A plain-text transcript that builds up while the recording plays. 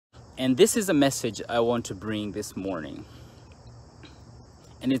And this is a message I want to bring this morning.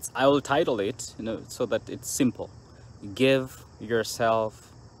 And I will title it, so that it's simple. Give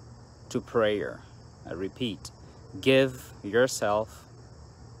yourself to prayer. I repeat, give yourself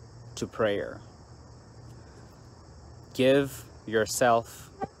to prayer. Give yourself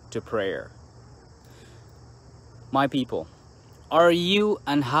to prayer. My people, are you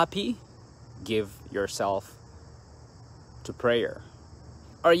unhappy? Give yourself to prayer.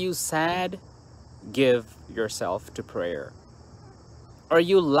 Are you sad? Give yourself to prayer. Are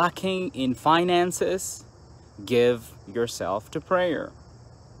you lacking in finances? Give yourself to prayer.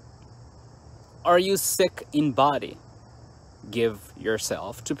 Are you sick in body? Give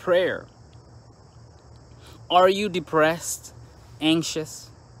yourself to prayer. Are you depressed,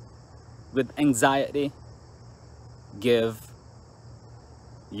 anxious, with anxiety? Give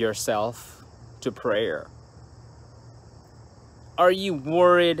yourself to prayer. Are you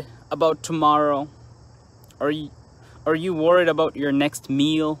worried about tomorrow? Are you worried about your next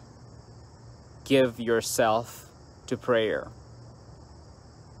meal? Give yourself to prayer.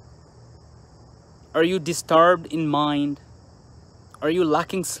 Are you disturbed in mind? Are you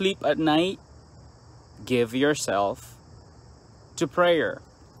lacking sleep at night? Give yourself to prayer.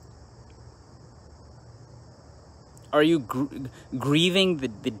 Are you grieving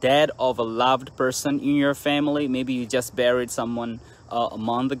the death of a loved person in your family? Maybe you just buried someone a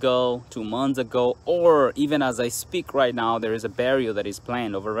month ago, 2 months ago, or even as I speak right now, there is a burial that is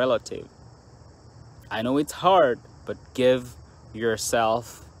planned of a relative. I know it's hard, but give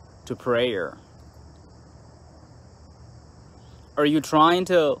yourself to prayer. Are you trying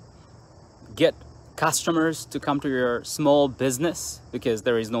to get customers to come to your small business because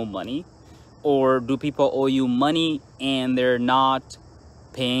there is no money? Or do people owe you money and they're not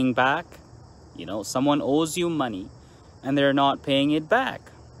paying back? Someone owes you money and they're not paying it back.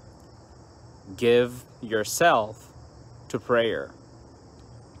 Give yourself to prayer.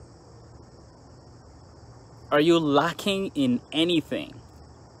 Are you lacking in anything?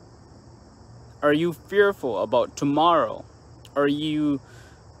 Are you fearful about tomorrow? Are you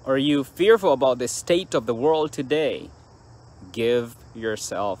fearful about the state of the world today? Give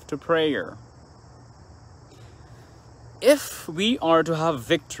yourself to prayer. If we are to have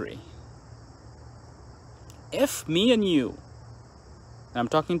victory, if me and you, and I'm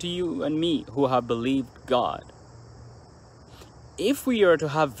talking to you and me who have believed God, if we are to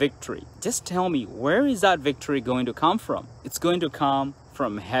have victory, just tell me, where is that victory going to come from? It's going to come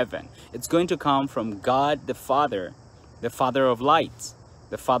from heaven. It's going to come from God the Father of lights,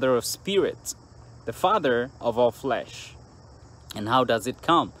 the Father of spirits, the Father of all flesh. And how does it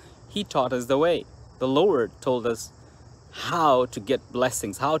come? He taught us the way. The Lord told us how to get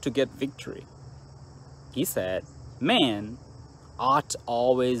blessings, how to get victory. He said, man ought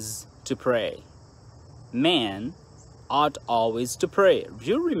always to pray. Man ought always to pray. Do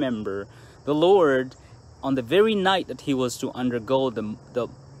you remember the Lord, on the very night that he was to undergo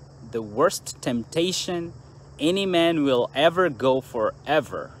the worst temptation any man will ever go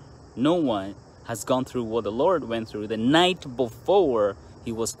forever? No one has gone through what the Lord went through the night before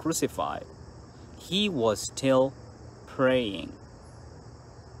he was crucified. He was still praying.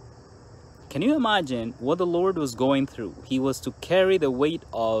 Can you imagine what the Lord was going through? He was to carry the weight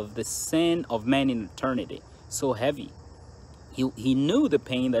of the sin of man in eternity, so heavy. He knew the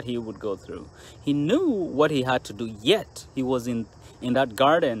pain that he would go through. He knew what he had to do, yet he was in that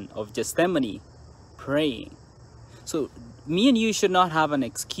garden of Gethsemane praying. So me and you should not have an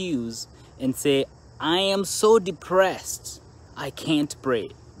excuse and say, I am so depressed, I can't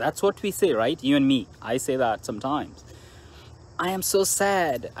pray. That's what we say, right? You and me. I say that sometimes. I am so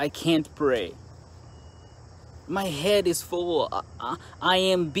sad, I can't pray. My head is full. I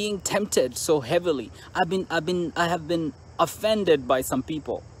am being tempted so heavily. I have been offended by some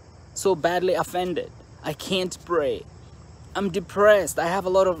people. So badly offended. I can't pray. I'm depressed. I have a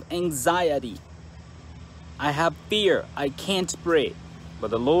lot of anxiety. I have fear. I can't pray. But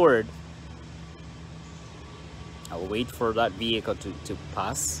the Lord, I will wait for that vehicle to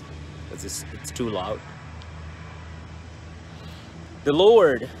pass because it's too loud. The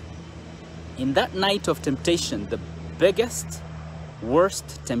Lord, in that night of temptation, the biggest,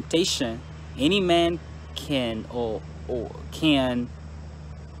 worst temptation any man can or can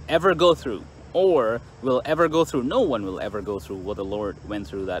ever go through, or will ever go through. No one will ever go through what the Lord went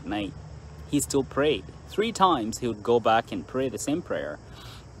through that night. He still prayed. 3 times he would go back and pray the same prayer.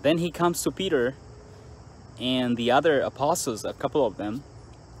 Then he comes to Peter and the other apostles, a couple of them,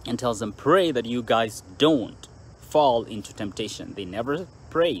 and tells them, pray that you guys don't fall into temptation. They never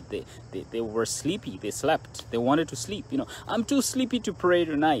prayed. They were sleepy. They slept. They wanted to sleep. I'm too sleepy to pray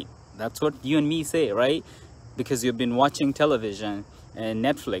tonight. That's what you and me say, right? Because you've been watching television and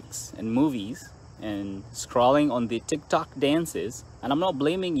Netflix and movies and scrolling on the TikTok dances, and I'm not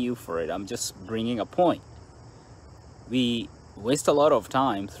blaming you for it. I'm just bringing a point. We waste a lot of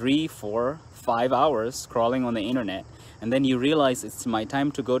time, 3, 4, 5 hours scrolling on the internet, and then you realize it's my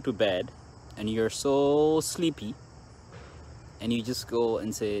time to go to bed, and you're so sleepy, and you just go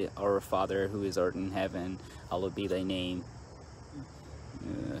and say, "Our Father who is art in heaven, hallowed be thy name,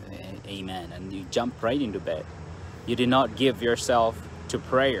 amen," and you jump right into bed. You did not give yourself to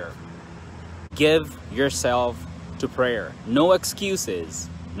prayer. Give yourself to prayer. No excuses.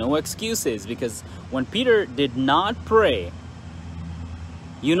 No excuses, because when Peter did not pray,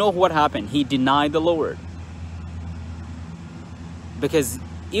 you know what happened? He denied the Lord. Because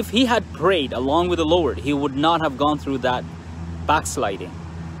if he had prayed along with the Lord, he would not have gone through that backsliding.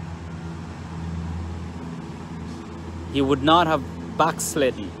 He would not have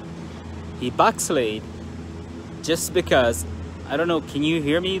backslidden. He backslid just because, I don't know, can you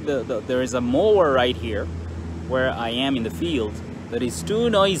hear me? There is a mower right here where I am in the field that is too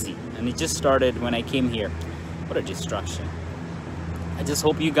noisy, and it just started when I came here. What a distraction. I just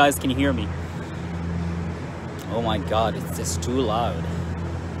hope you guys can hear me. Oh my God, it's just too loud.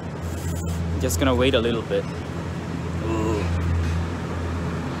 I'm just gonna wait a little bit. Ooh.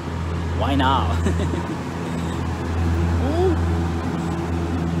 Why now?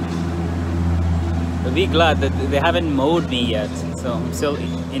 But be glad that they haven't mowed me yet, so I'm still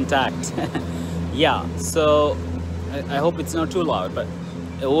intact. Yeah, so I hope it's not too loud, but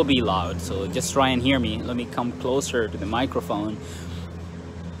it will be loud, so just try and hear me. Let me come closer to the microphone.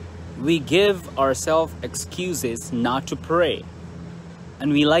 We give ourselves excuses not to pray,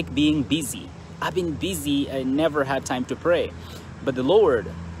 and we like being busy. I've been busy, I never had time to pray. But the Lord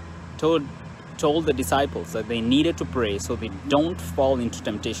told the disciples that they needed to pray so they don't fall into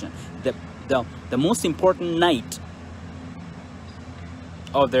temptation. The most important night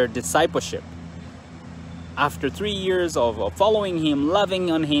of their discipleship, after 3 years of following him,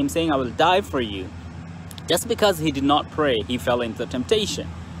 loving on him, saying, "I will die for you," just because he did not pray, he fell into temptation.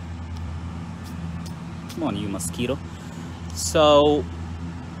 Come on, you mosquito. So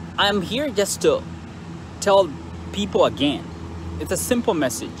I'm here just to tell people again, it's a simple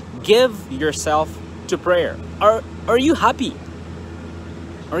message. Give yourself to prayer. Are you happy?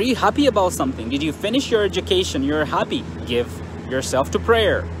 Are you happy about something? Did you finish your education? You're happy. Give yourself to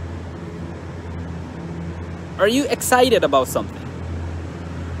prayer. Are you excited about something?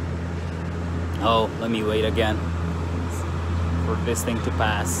 Oh, let me wait again for this thing to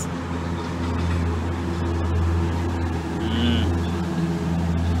pass.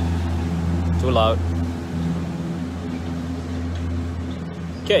 Too loud.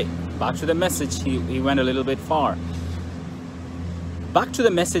 Okay, back to the message. He went a little bit far. Back to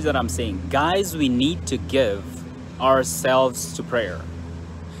the message that I'm saying. Guys, we need to give ourselves to prayer.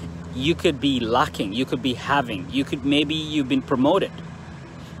 You could be lacking, you could be having, maybe you've been promoted.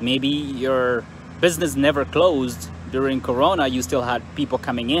 Maybe your business never closed during Corona, you still had people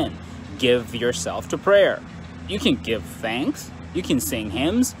coming in. Give yourself to prayer. You can give thanks, you can sing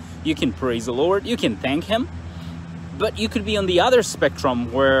hymns, you can praise the Lord, you can thank him. But you could be on the other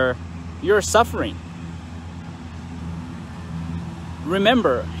spectrum where you're suffering.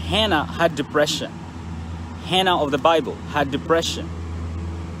 Remember, Hannah had depression. Hannah of the Bible had depression.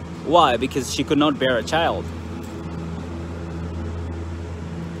 Why? Because she could not bear a child.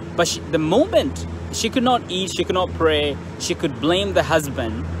 But the moment she could not eat, she could not pray, she could blame the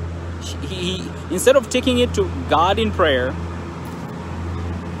husband. Instead of taking it to God in prayer,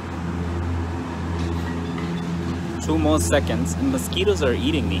 2 more seconds, and mosquitoes are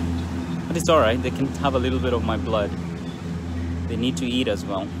eating me. But it's alright, they can have a little bit of my blood. They need to eat as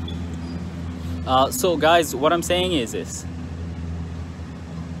well. So guys, what I'm saying is this.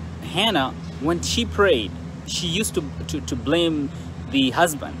 Hannah, when she prayed, she used to blame the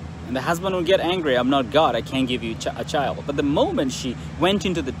husband. And the husband would get angry. "I'm not God, I can't give you a child." But the moment she went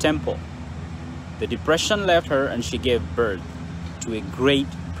into the temple, the depression left her and she gave birth to a great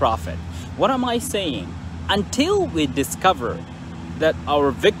prophet. What am I saying? Until we discover that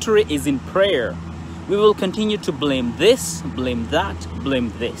our victory is in prayer, we will continue to blame this, blame that,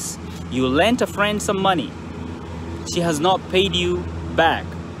 blame this. You lent a friend some money. She has not paid you back.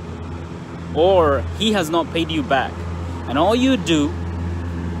 Or he has not paid you back. And all you do,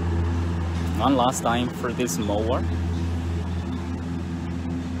 one last time for this mower.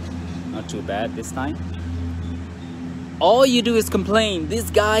 Not too bad this time. All you do is complain. This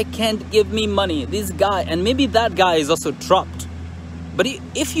guy can't give me money. This guy, and maybe that guy is also trapped. But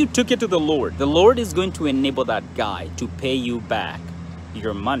if you took it to the Lord is going to enable that guy to pay you back.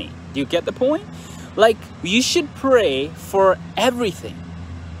 your money. Do you get the point? Like, you should pray for everything,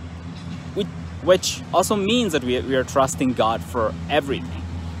 which also means that we are trusting God for everything,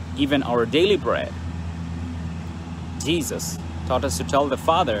 even our daily bread. Jesus taught us to tell the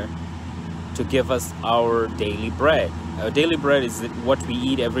Father to give us our daily bread. Our daily bread is what we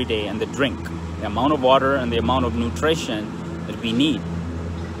eat every day, and the drink, the amount of water and the amount of nutrition that we need.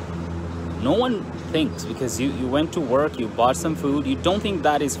 No one thinks, because you went to work, you bought some food, you don't think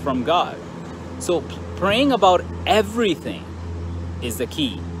that is from God. So praying about everything is the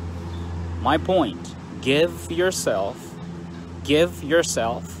key. My point, give yourself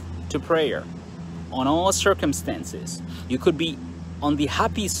to prayer on all circumstances. You could be on the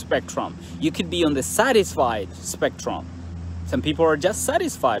happy spectrum. You could be on the satisfied spectrum. Some people are just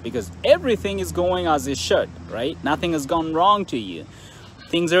satisfied because everything is going as it should, right? Nothing has gone wrong to you.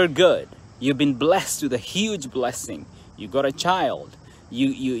 Things are good. You've been blessed with a huge blessing. You got a child.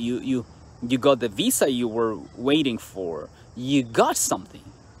 You got the visa you were waiting for. You got something.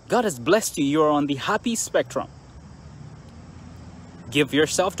 God has blessed you. You're on the happy spectrum. Give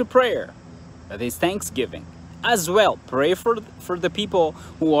yourself to prayer. That is thanksgiving. As well, pray for the people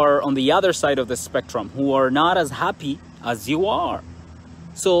who are on the other side of the spectrum, who are not as happy as you are.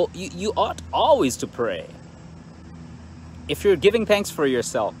 So you ought always to pray. If you're giving thanks for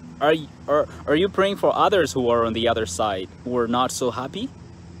yourself, are you praying for others who are on the other side, who are not so happy?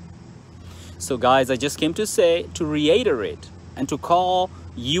 So guys, I just came to say, to reiterate, and to call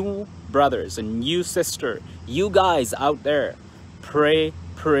you brothers and you sister, you guys out there, pray,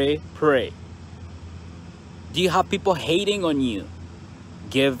 pray, pray. Do you have people hating on you?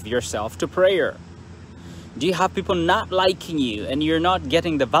 Give yourself to prayer. Do you have people not liking you and you're not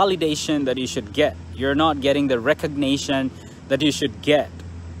getting the validation that you should get? You're not getting the recognition that you should get?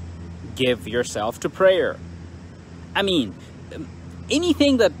 Give yourself to prayer. I mean,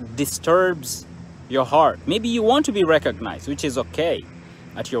 anything that disturbs your heart. Maybe you want to be recognized, which is okay,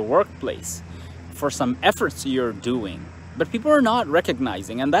 at your workplace for some efforts you're doing. But people are not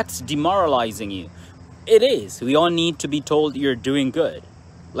recognizing, and that's demoralizing you. It is. We all need to be told you're doing good.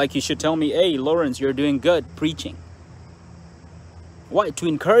 Like you should tell me, hey, Lawrence, you're doing good preaching. Why? To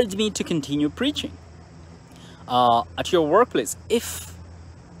encourage me to continue preaching. At your workplace, if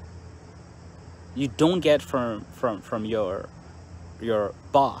you don't get from your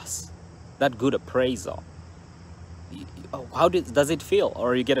boss that good appraisal, how does it feel?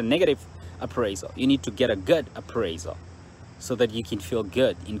 Or you get a negative appraisal. You need to get a good appraisal so that you can feel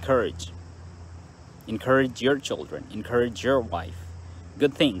good, encouraged. Encourage your children, encourage your wife.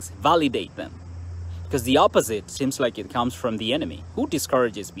 Good things, validate them. Because the opposite seems like it comes from the enemy. Who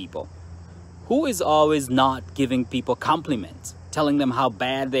discourages people? Who is always not giving people compliments, telling them how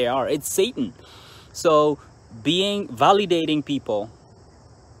bad they are? It's Satan. So validating people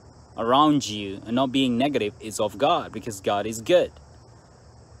around you and not being negative is of God, because God is good.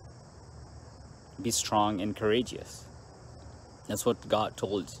 Be strong and courageous. That's what God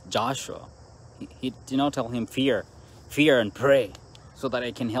told Joshua. He did not tell him fear and pray so that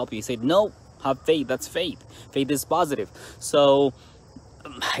I can help you. He said, no, have faith. That's faith. Faith is positive. So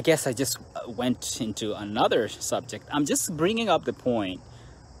I guess I just went into another subject. I'm just bringing up the point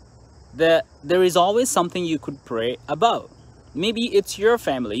that there is always something you could pray about. Maybe it's your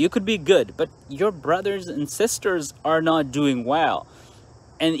family. You could be good, but your brothers and sisters are not doing well.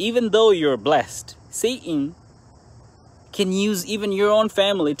 And even though you're blessed, Satan can use even your own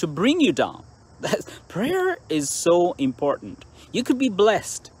family to bring you down. Prayer is so important. You could be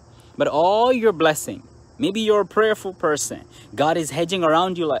blessed, but all your blessing, maybe you're a prayerful person. God is hedging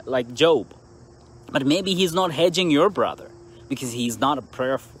around you like Job. But maybe he's not hedging your brother because he's not a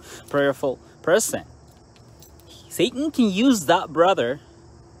prayerful person. Satan can use that brother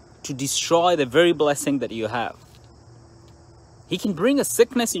to destroy the very blessing that you have. He can bring a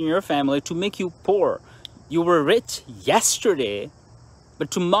sickness in your family to make you poor. You were rich yesterday, but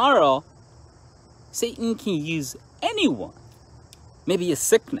tomorrow Satan can use anyone. Maybe a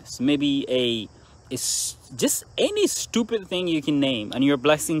sickness, maybe just any stupid thing you can name, and your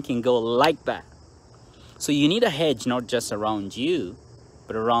blessing can go like that. So you need a hedge, not just around you,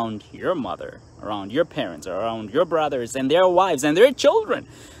 but around your mother, around your parents, around your brothers and their wives and their children.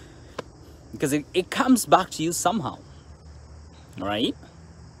 Because it comes back to you somehow. Right?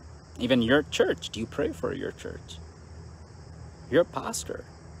 Even your church. Do you pray for your church? Your pastor,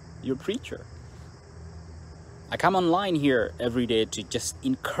 your preacher. I come online here every day to just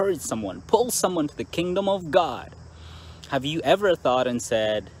encourage someone, pull someone to the kingdom of God. Have you ever thought and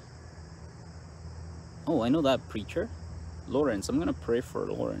said, oh, I know that preacher, Lawrence. I'm going to pray for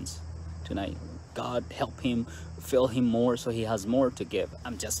Lawrence tonight. God help him fill him more so he has more to give.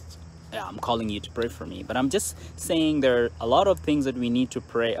 I'm calling you to pray for me, but I'm just saying there are a lot of things that we need to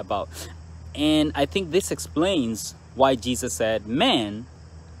pray about. And I think this explains why Jesus said men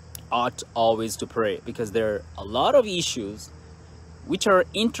ought always to pray, because there are a lot of issues which are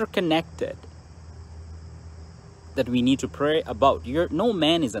interconnected that we need to pray about. No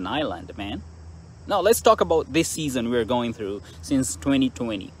man is an island, man. Now let's talk about this season we're going through since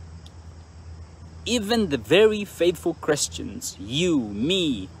 2020. Even the very faithful Christians, you,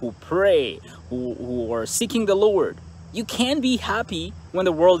 me, who pray, who are seeking the Lord, you can't be happy when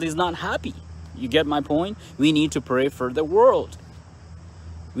the world is not happy. You get my point? We need to pray for the world.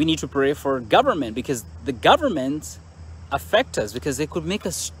 We need to pray for government, because the governments affect us, because they could make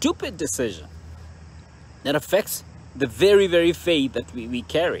a stupid decision that affects the very, very faith that we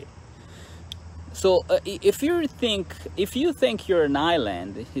carry. So if you think you're an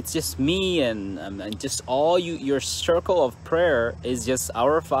island, it's just me and just all your circle of prayer is just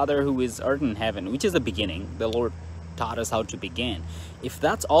our Father who is art in heaven, which is the beginning. The Lord taught us how to begin. If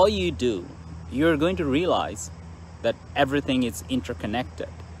that's all you do, you're going to realize that everything is interconnected,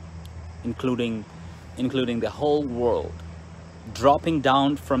 including the whole world. Dropping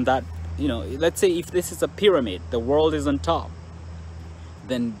down from that, let's say if this is a pyramid, the world is on top.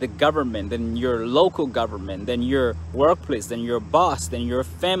 Then the government, then your local government, then your workplace, then your boss, then your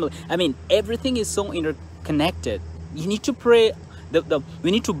family. I mean, everything is so interconnected. You need to pray.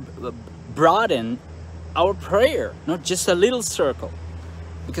 We need to broaden our prayer, not just a little circle,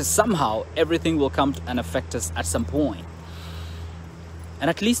 because somehow everything will come and affect us at some point. And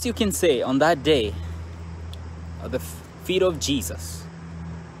at least you can say on that day, at the feet of Jesus,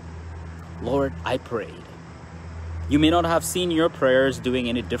 Lord, I prayed. You may not have seen your prayers doing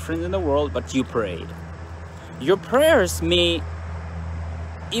any different in the world, but you prayed. Your prayers may,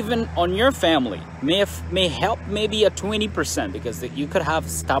 even on your family, may help maybe a 20%, because you could have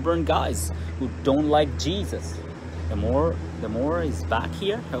stubborn guys who don't like Jesus. The more is back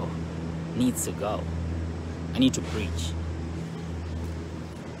here, needs to go. I need to preach.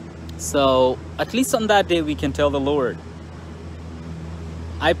 So at least on that day we can tell the Lord,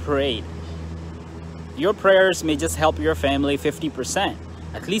 I prayed. Your prayers may just help your family 50%.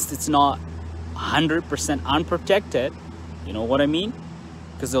 At least it's not 100% unprotected. You know what I mean?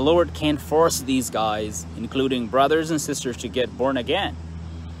 Because the Lord can't force these guys, including brothers and sisters, to get born again.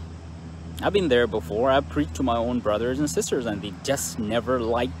 I've been there before. I've preached to my own brothers and sisters, and they just never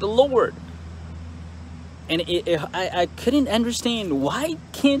liked the Lord. And I couldn't understand why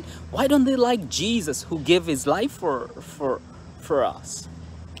don't they like Jesus, who gave his life for us.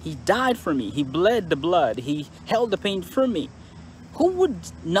 He died for me. He bled the blood. He held the pain for me. Who would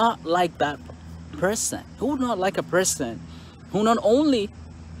not like that person? Who would not like a person who not only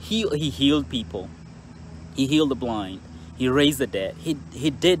he healed people, he healed the blind, he raised the dead, he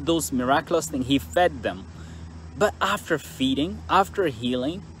did those miraculous things, he fed them. But after feeding, after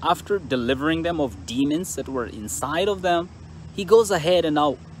healing, after delivering them of demons that were inside of them, he goes ahead and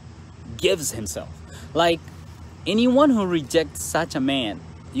now gives himself. Like anyone who rejects such a man,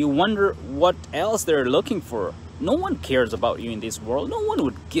 you wonder what else they're looking for. No one cares about you in this world. No one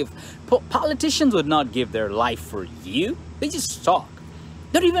would give. Politicians would not give their life for you. They just talk.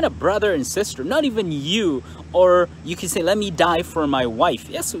 Not even a brother and sister. Not even you. Or you can say, let me die for my wife.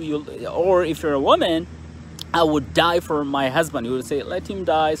 Yes, or if you're a woman, I would die for my husband. You would say, let him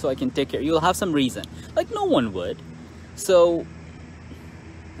die so I can take care. You'll have some reason. Like no one would. So,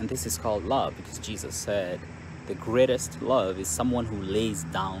 and this is called love, because Jesus said, the greatest love is someone who lays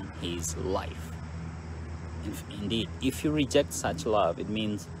down his life. Indeed, if you reject such love, it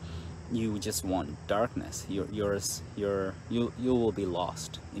means you just want darkness. You will be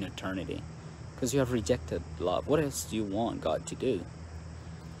lost in eternity, because you have rejected love. What else do you want God to do?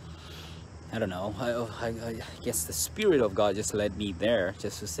 I don't know. I guess the Spirit of God just led me there,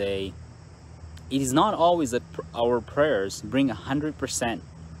 just to say, it is not always that our prayers bring 100%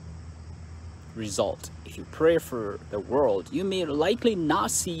 result. If you pray for the world, you may likely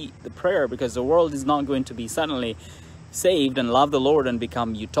not see the prayer, because the world is not going to be suddenly saved and love the Lord and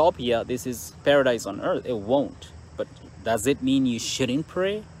become utopia. This is paradise on earth. It won't. But does it mean you shouldn't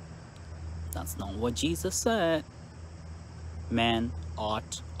pray? That's not what Jesus said. Man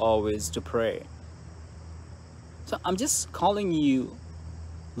ought always to pray. So I'm just calling you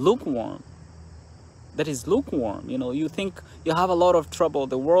lukewarm. That is lukewarm. You think you have a lot of trouble.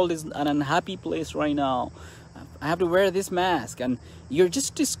 The world is an unhappy place right now. I have to wear this mask, and you're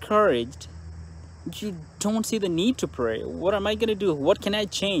just discouraged. You don't see the need to pray. What am I going to do? What can I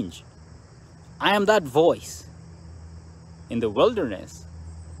change? I am that voice in the wilderness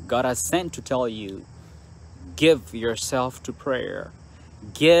God has sent to tell you, Give yourself to prayer.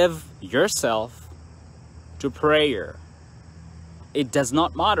 Give yourself to prayer. It does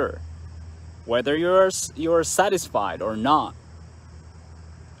not matter whether you're satisfied or not.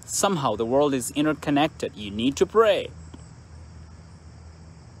 Somehow the world is interconnected. You need to pray.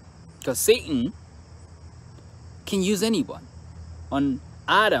 Because Satan can use anyone. On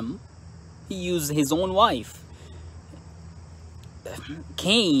Adam, he used his own wife.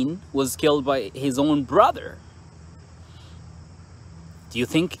 Cain was killed by his own brother. Do you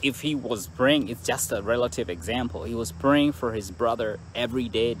think if he was praying, it's just a relative example, he was praying for his brother every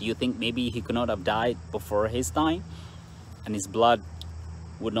day, do you think maybe he could not have died before his time? And his blood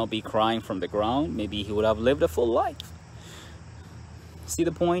would not be crying from the ground? Maybe he would have lived a full life. See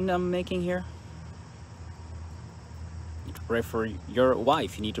the point I'm making here? You need to pray for your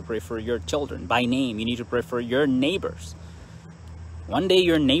wife. You need to pray for your children by name. You need to pray for your neighbors. One day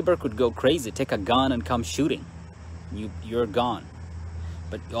your neighbor could go crazy, take a gun and come shooting. You're gone.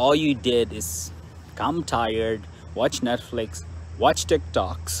 But all you did is come tired, watch Netflix, watch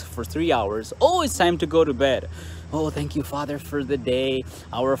TikToks for 3 hours. Oh, it's time to go to bed. Oh, thank you, Father, for the day.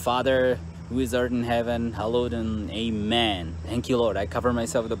 Our Father who is art in heaven, hallowed and amen. Thank you, Lord. I cover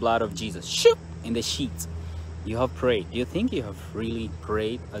myself with the blood of Jesus. Shoot! In the sheets. You have prayed. Do you think you have really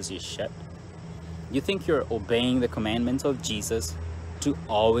prayed as you should? Do you think you're obeying the commandments of Jesus to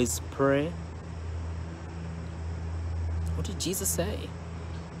always pray? What did Jesus say?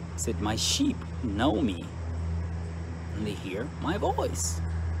 He said, my sheep know me, and they hear my voice.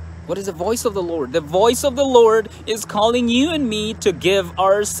 What is the voice of the Lord? The voice of the Lord is calling you and me to give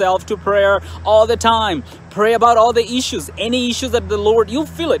ourselves to prayer all the time. Pray about all the issues, any issues that the Lord, you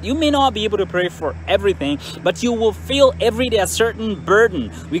feel it. You may not be able to pray for everything, but you will feel every day a certain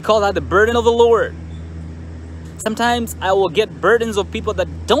burden. We call that the burden of the Lord. Sometimes I will get burdens of people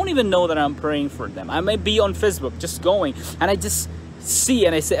that don't even know that I'm praying for them. I may be on Facebook just going, and I just see,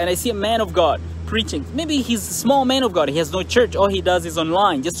 and I see a man of God preaching. Maybe he's a small man of God. He has no church. All he does is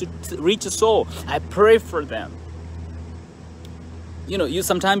online just to reach a soul. I pray for them. You know,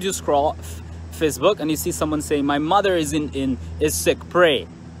 sometimes you scroll Facebook and you see someone say, my mother is sick, pray.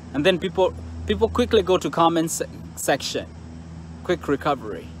 And then people quickly go to comment section. Quick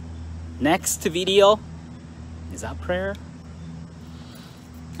recovery. Next video. Is that prayer?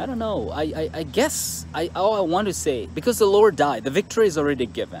 I don't know. I guess all I want to say, because the Lord died, the victory is already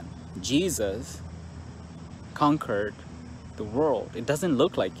given. Jesus conquered the world. It doesn't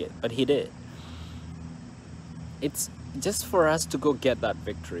look like it, but he did. It's just for us to go get that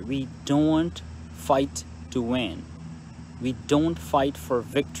victory. We don't fight to win. We don't fight for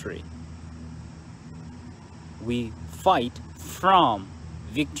victory. We fight from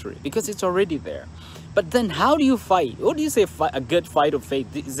victory because it's already there. But then how do you fight? What do you say a good fight of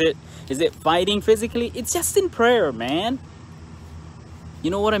faith? Is it fighting physically? It's just in prayer, man. You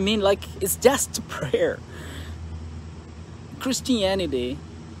know what I mean? Like, it's just prayer. Christianity,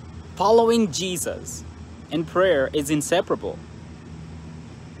 following Jesus and prayer is inseparable.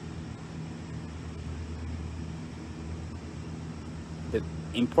 The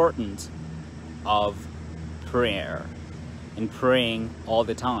importance of prayer and praying all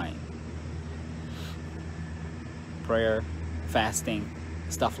the time. Prayer, fasting,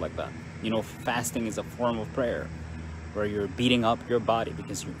 stuff like that. You know, fasting is a form of prayer where you're beating up your body,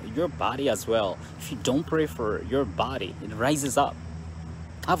 because your body as well, if you don't pray for your body, it rises up.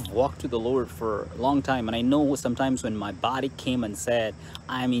 I've walked with the Lord for a long time, and I know sometimes when my body came and said,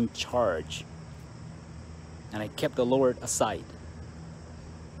 I'm in charge, and I kept the Lord aside.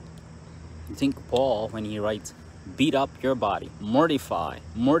 You think Paul, when he writes, beat up your body, mortify,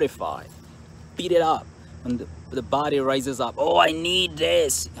 beat it up. When the body rises up, oh, I need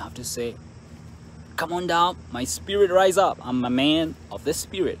this, you have to say, come on down, my spirit rise up. I'm a man of the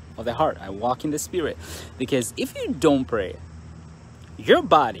spirit, of the heart. I walk in the spirit. Because if you don't pray, your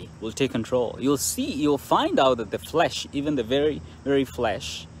body will take control. You'll find out that the flesh, even the very, very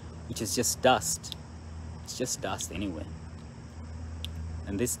flesh, which is just dust, it's just dust anyway.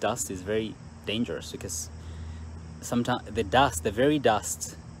 And this dust is very dangerous, because sometimes the very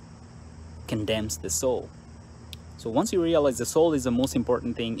dust condemns the soul. So once you realize the soul is the most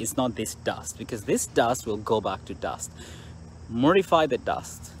important thing, it's not this dust, because this dust will go back to dust. Mortify the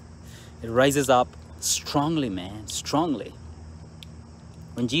dust. It rises up strongly, man, strongly.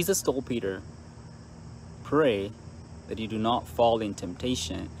 When Jesus told Peter, pray that you do not fall in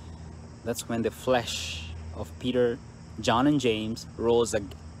temptation, that's when the flesh of Peter, John, and James rose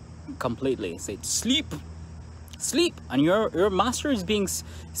completely. Said, sleep, sleep, and your master is being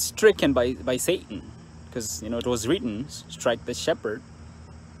stricken by Satan. Because, you know, it was written, strike the shepherd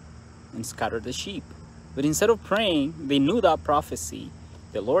and scatter the sheep. But instead of praying, they knew that prophecy.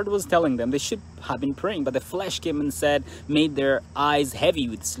 The Lord was telling them they should have been praying, but the flesh came and said, made their eyes heavy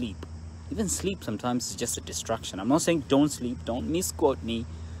with sleep. Even sleep sometimes is just a distraction. I'm not saying don't sleep, don't misquote me,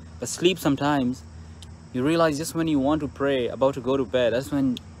 but sleep sometimes, you realize just when you want to pray, about to go to bed, that's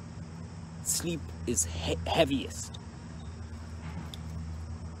when sleep is heaviest.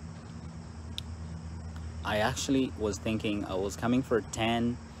 I actually was thinking I was coming for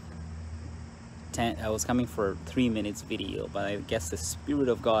 3 minutes video, but I guess the Spirit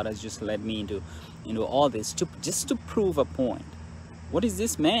of God has just led me into all this just to prove a point. What is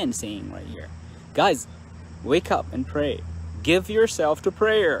this man saying right here? Guys, wake up and pray. Give yourself to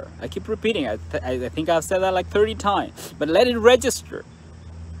prayer. I keep repeating. I think I've said that like 30 times, but let it register.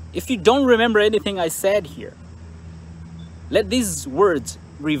 If you don't remember anything I said here, let these words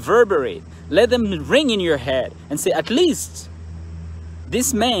reverberate. Let them ring in your head and say, at least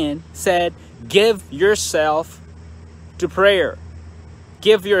this man said, give yourself to prayer.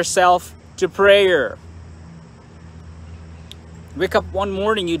 Give yourself to prayer. Wake up one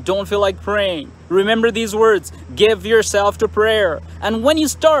morning, you don't feel like praying. Remember these words, give yourself to prayer. And when you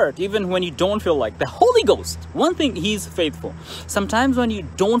start, even when you don't feel like, the Holy Ghost, one thing, He's faithful. Sometimes when you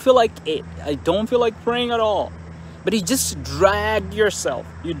don't feel like it, I don't feel like praying at all, but you just drag yourself.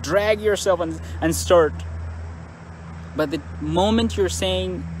 You drag yourself and start. But the moment you're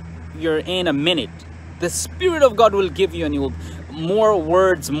saying you're in a minute, the Spirit of God will give you more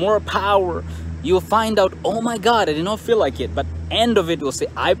words, more power. You'll find out, oh my God, I did not feel like it. But end of it will say,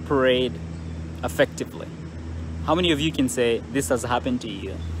 I prayed effectively. How many of you can say this has happened to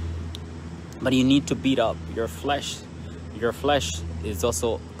you? But you need to beat up your flesh. Your flesh is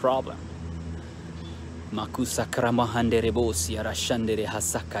also a problem. Makusa kramahandere bosi arashandere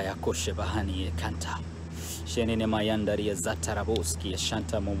hasaka yakoshe bahani kanta. Shenene mayandari zataraboski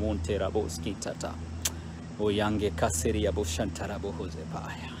shanta momonte raboski tata. Oyange kaseri aboshanta rabohoze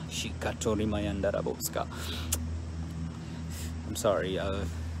paya. Shikatori mayandaraboska. I'm sorry,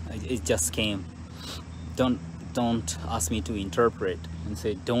 it just came. Don't ask me to interpret and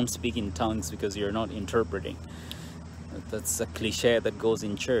say don't speak in tongues because you're not interpreting. That's a cliche that goes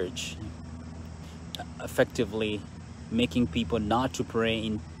in church, effectively making people not to pray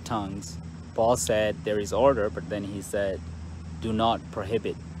in tongues. Paul said there is order, but then he said do not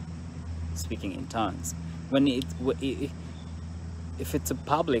prohibit speaking in tongues. If it's a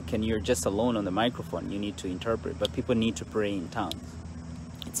public and you're just alone on the microphone, you need to interpret, but people need to pray in tongues.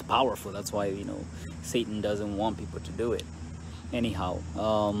 It's powerful. That's why, Satan doesn't want people to do it. Anyhow,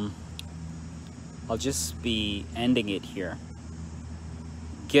 I'll just be ending it here.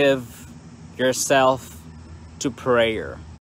 Give yourself to prayer.